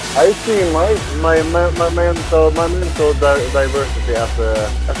I see my mental diversity as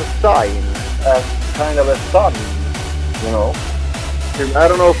a sign, as kind of a sun, you know. I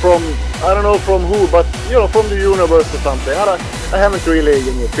don't know from who, but from the universe or something. I haven't really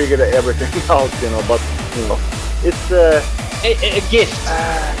figured everything out, but you know, it's A gift.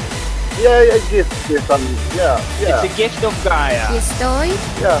 yeah, a gift, yeah, It's yeah, a gift of Gaia. Estoy.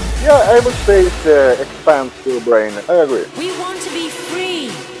 yeah. I would say it expands your brain. I agree. We want to be free.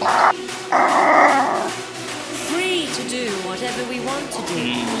 Free to do whatever we want to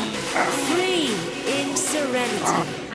do. Free in serenity.